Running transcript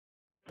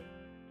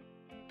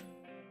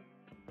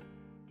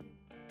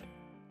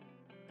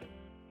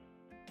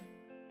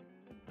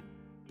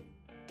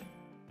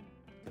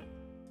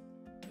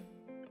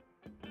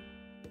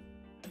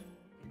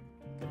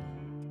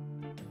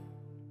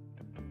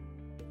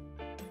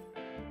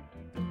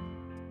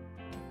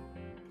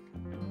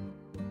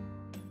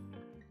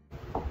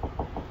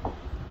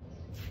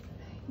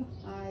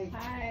Hi.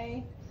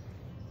 Hi.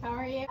 How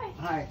are you?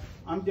 Hi,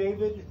 I'm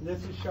David.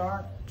 This is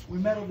Shar. We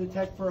metal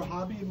detect for a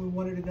hobby and we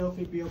wanted to know if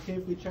it'd be okay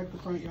if we check the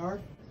front yard.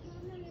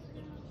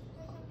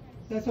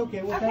 That's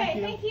okay. Well, Okay,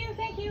 thank you.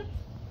 thank you.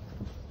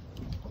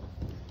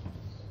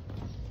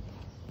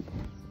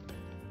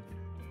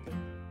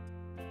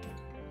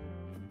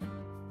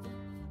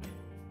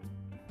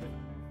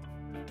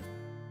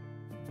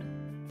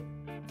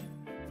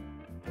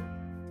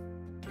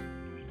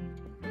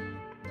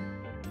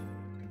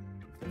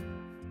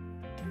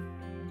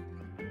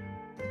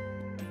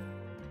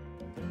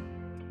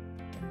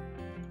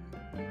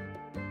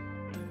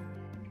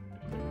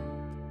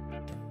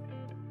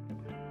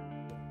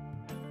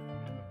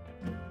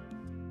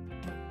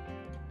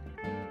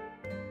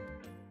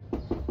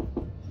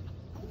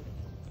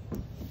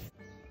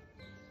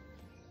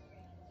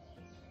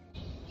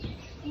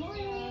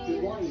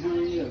 Good morning. How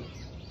are you?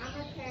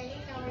 I'm okay.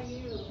 How are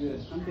you?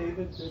 Good. I'm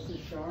David. This is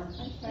Shar.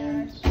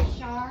 I'm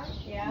Shar.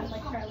 Yeah,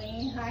 like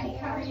Charlene. Hi,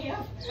 how are you?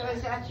 So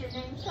is that your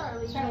name,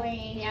 Charlie?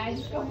 Charlene. Yeah, I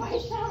just go by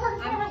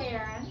Shar. I'm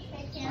Karen.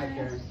 Hey, Hi,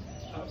 Karen.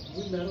 Karen.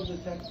 We metal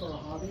detect for a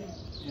hobby,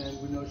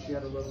 and we know she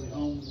had a lovely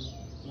home.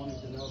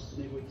 Wanting to know if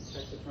maybe we could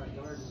check the front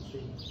yard and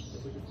see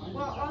if we could find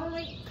Well, it.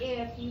 only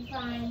if you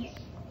find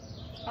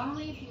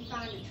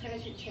a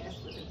treasure chest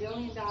with $1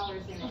 billion in it,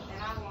 then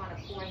I want a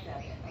fourth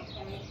of it,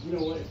 okay? You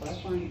know what? If I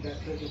find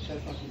that treasure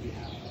chest, I can be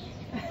happy.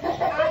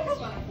 I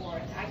just want a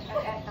fourth. I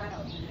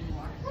don't need any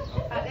more.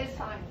 It's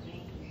fine with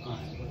me. All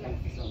right. Well, thank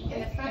you so much. In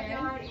the front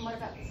yard, and what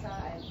about the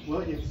side?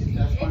 Well, if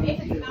that's fine If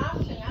with it's you. an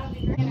option, that would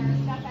be great. And our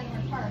stuff out of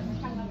our cars. We're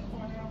kind of on the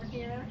corner over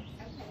here.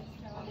 Okay.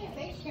 Okay,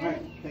 thanks, All right.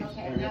 Karen. Thanks,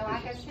 Okay, Karen. now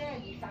like I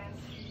said, you find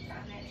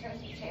that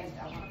treasure chest,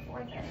 I want a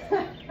fourth of it.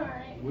 All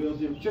right. We'll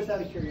do. Just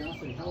out of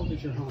curiosity, how old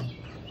is your home?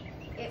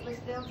 It was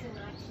built in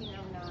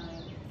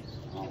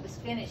 1909. It was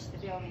finished, the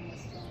building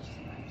was finished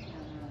in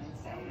 1909,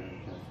 so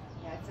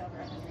yeah, it's over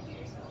 100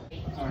 years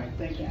old. All right.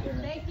 Thank you,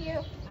 Karen. Thank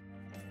you.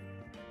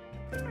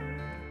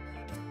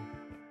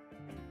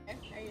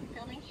 Are you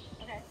filming?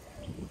 Okay.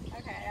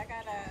 Okay, I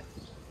got a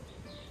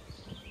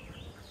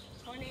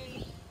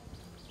 20,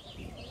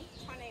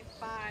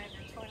 25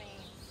 or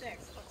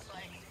 26, looks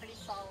like. Pretty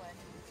solid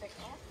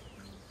signal.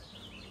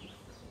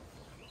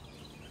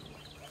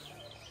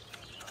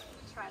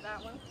 Try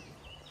that one.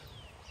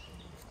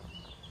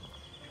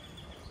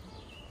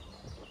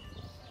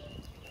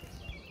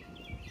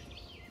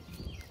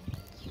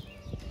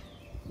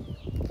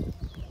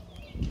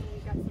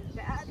 We've got some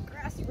bad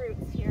grass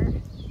roots here.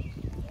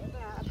 Look at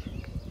that.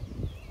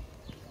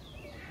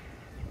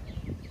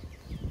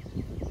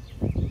 This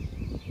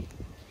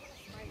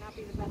might not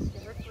be the best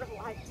year for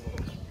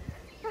lighting.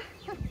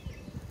 I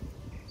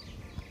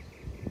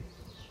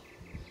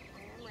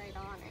am right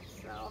on it,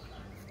 so.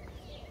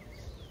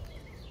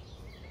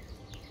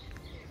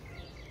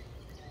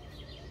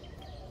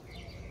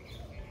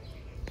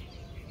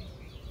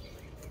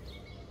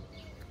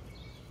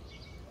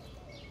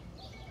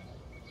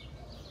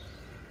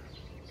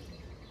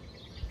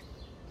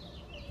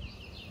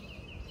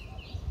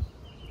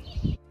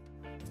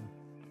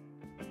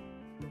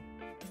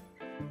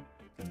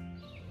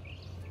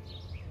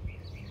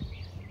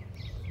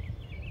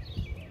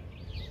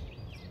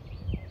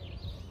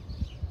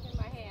 In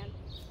my hand.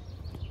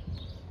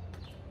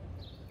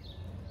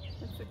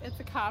 It's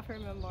a copper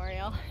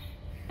memorial.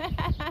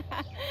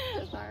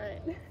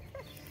 Alright.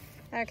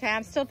 Okay,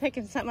 I'm still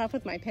picking something up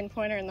with my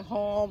pinpointer in the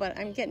hole, but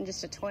I'm getting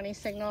just a 20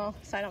 signal,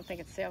 so I don't think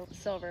it's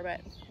silver,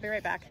 but I'll be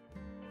right back.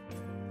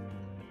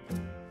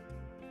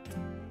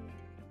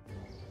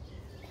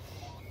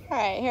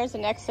 Alright, here's the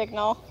next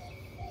signal.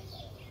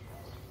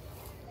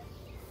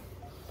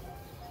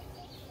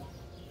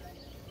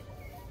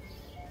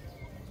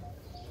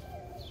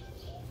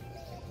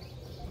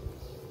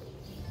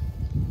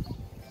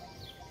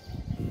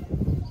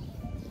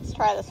 Let's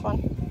try this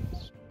one.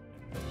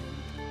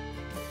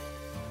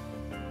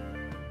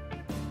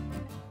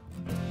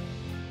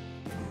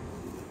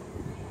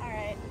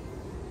 Alright,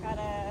 got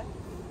a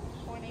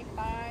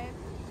 25,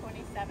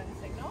 27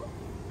 signal.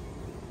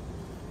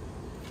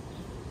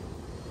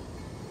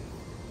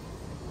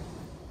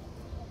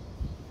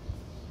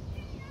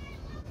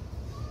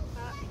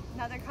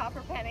 Another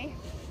copper penny.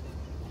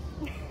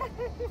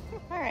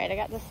 Alright, I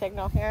got the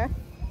signal here.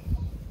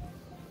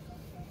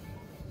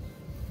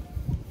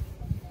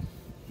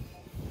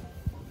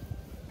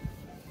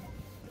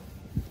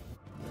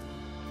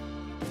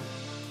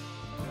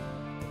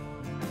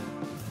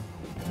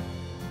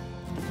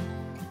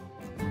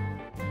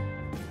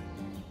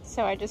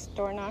 So I just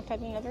door knocked at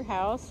another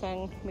house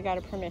and we got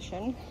a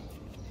permission.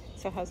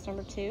 So house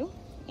number 2,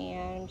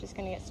 and I'm just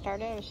gonna get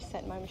started. I was just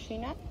setting my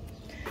machine up.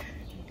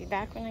 I'll be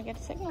back when I get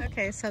a signal.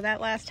 Okay, so that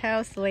last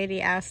house, the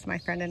lady asked my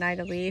friend and I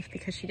to leave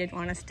because she didn't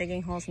want us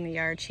digging holes in the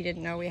yard. She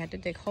didn't know we had to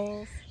dig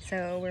holes.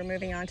 So we're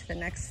moving on to the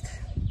next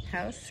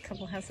house, a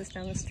couple houses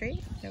down the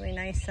street. Really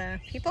nice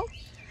people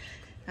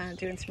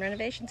doing some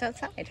renovations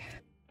outside.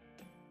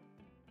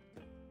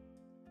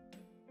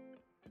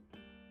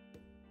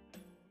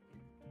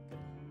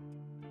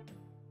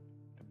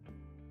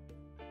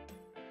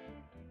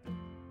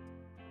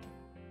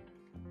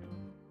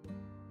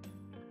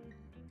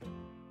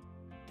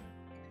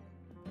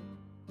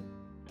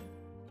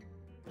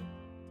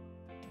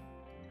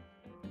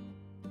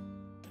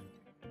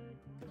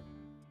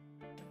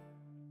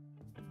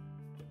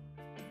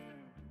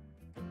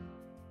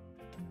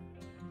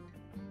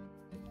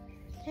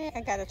 Okay,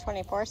 I got a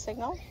 24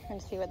 signal and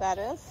see what that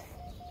is.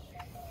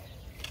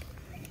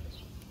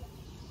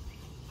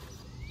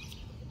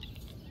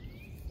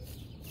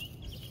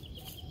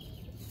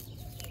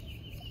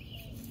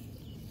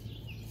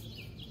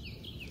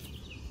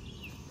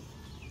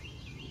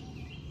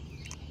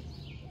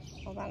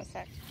 Hold on a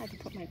sec. I had to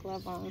put my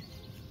glove on.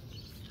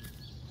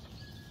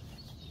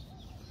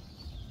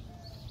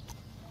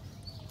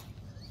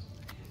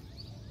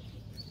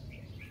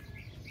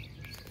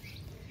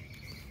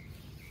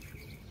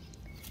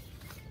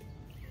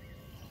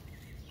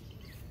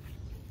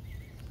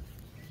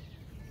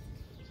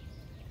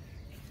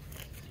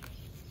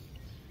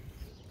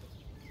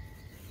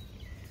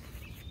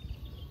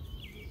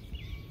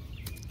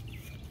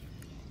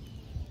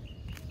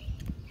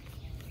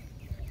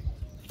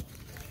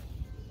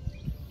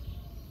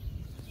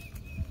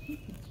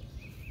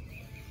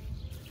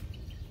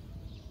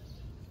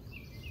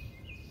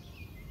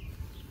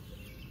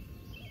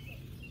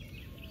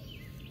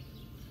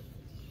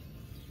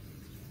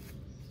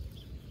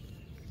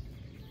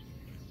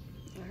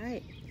 All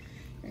right,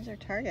 here's our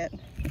target.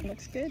 It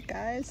looks good,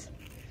 guys.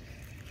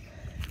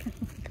 Oh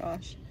my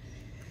gosh.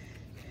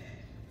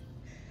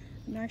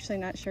 I'm actually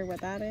not sure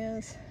what that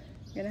is.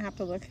 I'm gonna have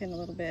to look in a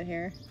little bit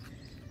here.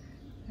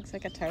 Looks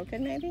like a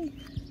token, maybe?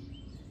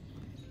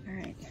 All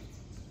right.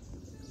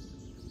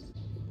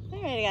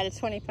 All right, I got a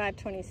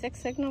 25-26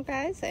 signal,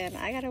 guys, and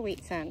I got a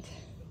wheat cent.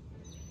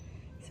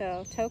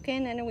 So,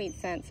 token and a wheat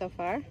cent so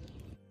far.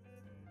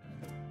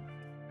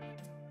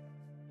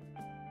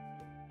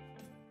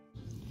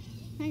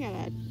 I got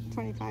a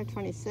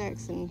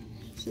 25-26, and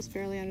it's just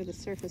barely under the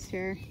surface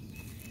here.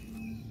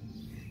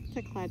 It's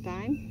a clad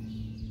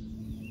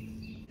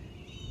dime.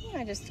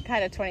 I just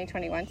had a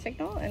 20-21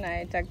 signal, and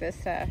I dug this.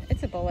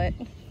 It's a bullet.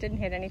 Didn't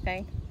hit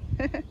anything.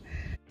 I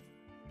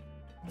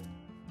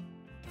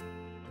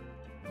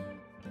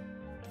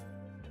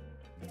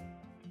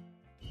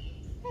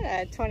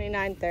had a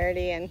 29-30,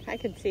 and I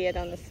could see it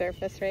on the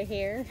surface right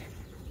here.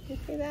 You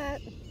see that?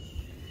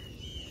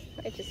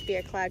 Might just be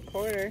a clad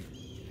quarter.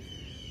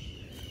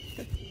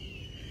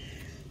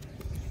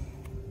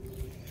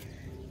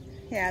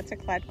 Yeah, it's a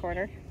clad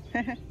quarter.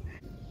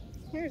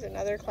 Here's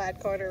another clad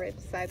quarter right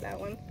beside that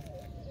one.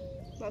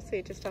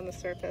 Mostly just on the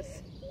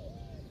surface.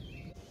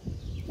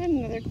 And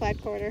another clad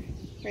quarter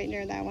right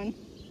near that one.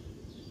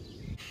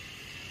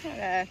 Got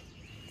a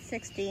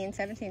 16,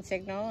 17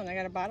 signal, and I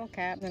got a bottle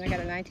cap. Then I got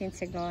a 19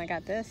 signal, and I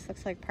got this.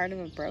 Looks like part of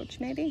a brooch,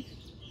 maybe.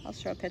 I'll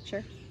show a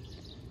picture.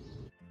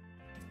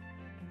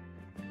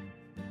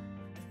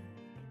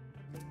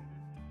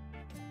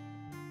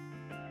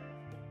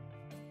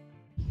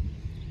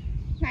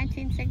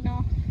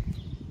 Signal,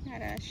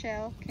 got a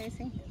shell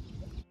casing.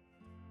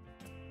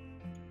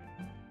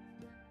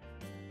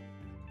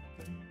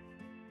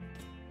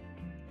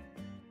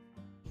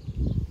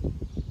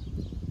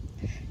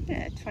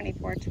 A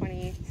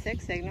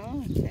 24-26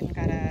 signal, and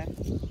got a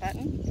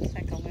button, looks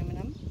like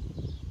aluminum.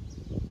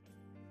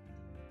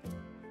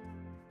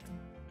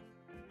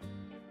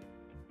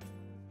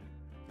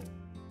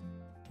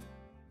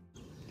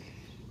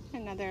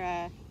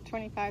 Another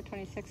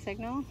 25-26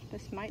 signal.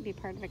 This might be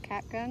part of a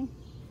cap gun.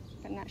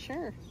 I'm not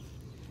sure.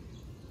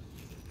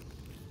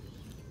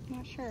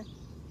 Not sure.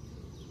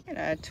 Got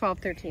a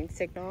 12-13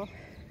 signal.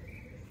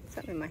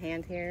 Something in my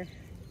hand here.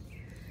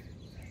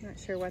 Not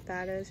sure what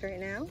that is right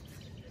now.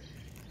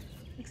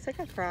 Looks like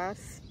a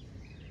cross.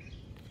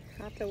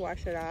 I'll have to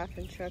wash it off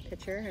and show a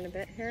picture in a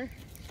bit here.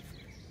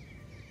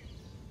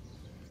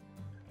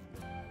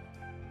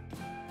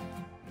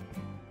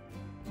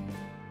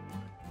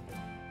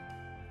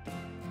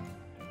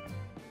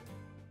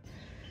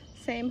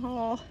 Same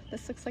hole.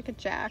 This looks like a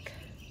jack,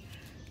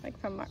 like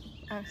from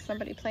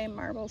somebody playing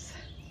marbles.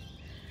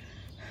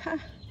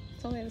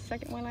 It's only the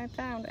second one I've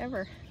found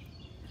ever.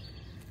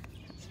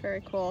 That's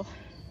very cool.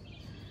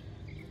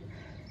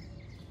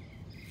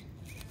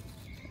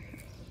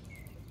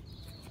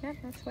 Yep,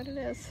 that's what it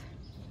is.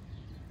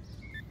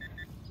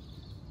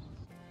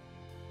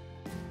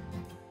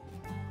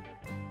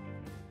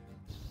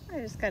 I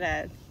just got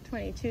a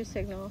 22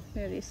 signal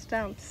near these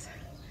stumps.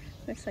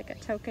 Looks like a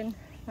token.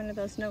 One of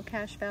those no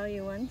cash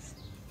value ones.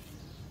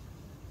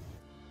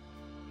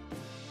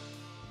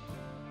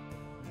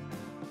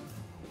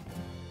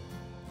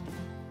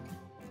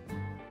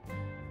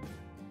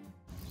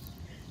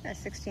 A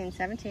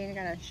 16-17, I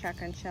got a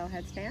shotgun shell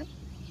head stamp.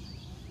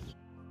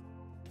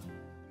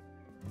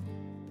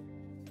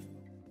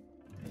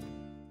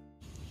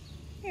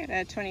 I got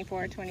a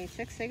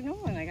 24-26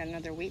 signal, and I got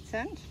another wheat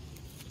cent.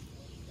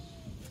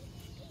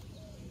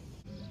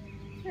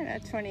 And a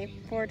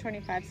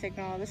 24-25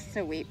 signal. This is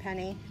a wheat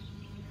penny.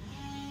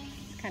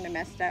 It's kind of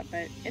messed up,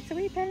 but it's a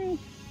wheat penny.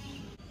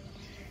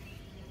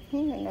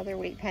 And another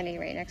wheat penny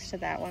right next to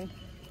that one.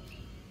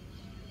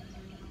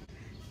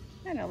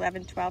 An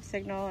 11-12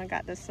 signal, and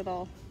got this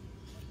little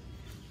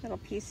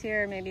piece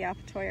here, maybe off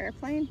a toy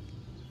airplane.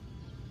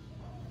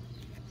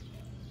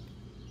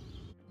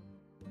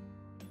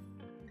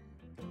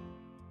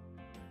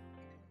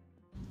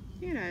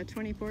 And a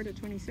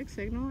 24-26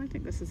 signal. I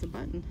think this is a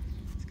button.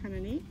 It's kind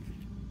of neat.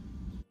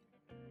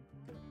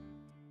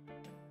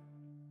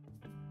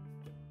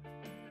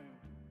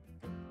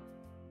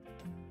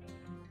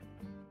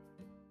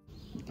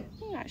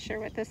 Not sure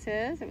what this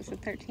is. It was a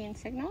 13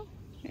 signal,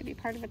 maybe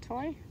part of a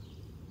toy.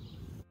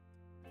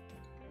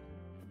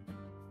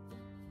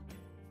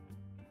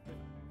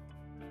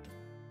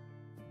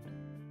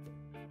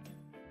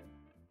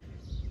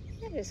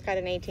 I just got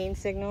an 18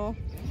 signal.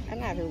 I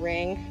don't have a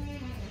ring.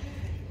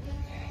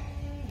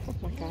 Oh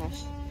my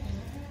gosh.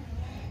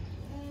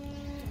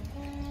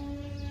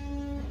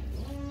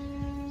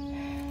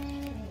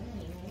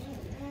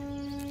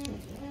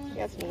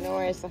 Got some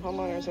noise. The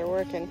homeowners are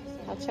working.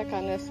 I'll check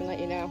on this and let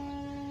you know.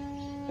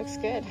 Looks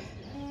good.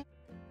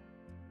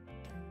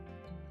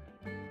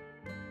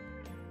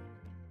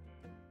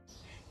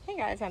 Hey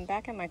guys, I'm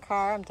back in my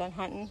car. I'm done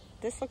hunting.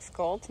 This looks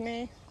gold to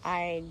me.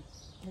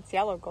 It's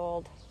yellow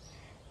gold.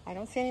 I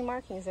don't see any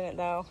markings in it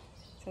though,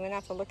 so I'm gonna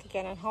have to look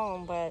again at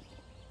home, but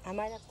I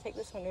might have to take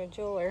this one to a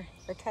jeweler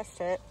or test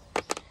it.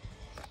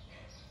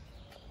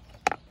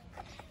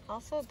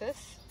 Also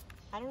this,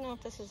 I don't know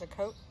if this is a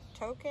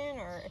token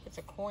or if it's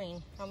a coin.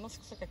 It almost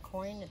looks like a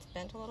coin. It's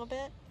bent a little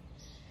bit.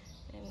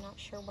 I'm not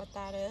sure what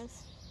that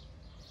is.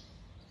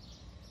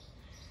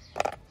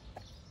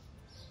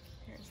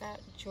 Here's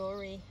that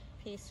jewelry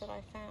piece that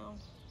I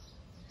found.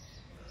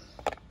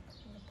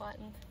 And the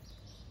button.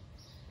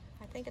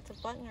 I think it's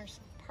a button or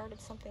part of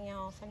something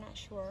else. I'm not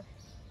sure.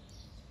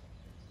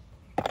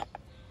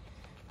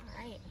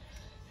 Alright.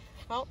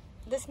 Well,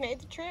 this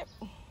made the trip.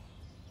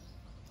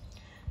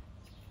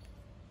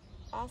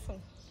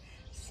 Awesome.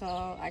 So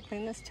I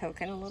cleaned this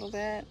token a little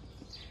bit.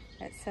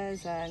 It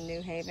says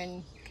New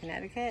Haven,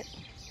 Connecticut.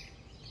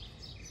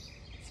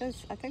 It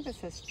says, I think it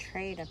says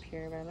trade up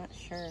here, but I'm not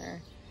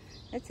sure.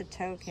 It's a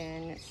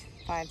token. It's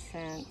 5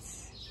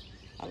 cents.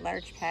 A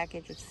large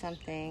package of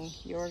something.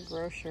 Your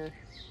grocer.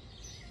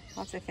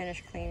 Once I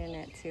finish cleaning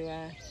it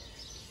to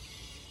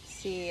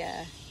see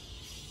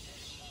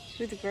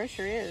who the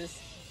grocer is.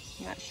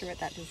 I'm not sure what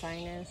that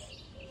design is.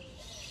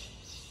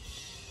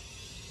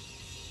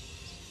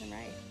 All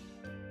right.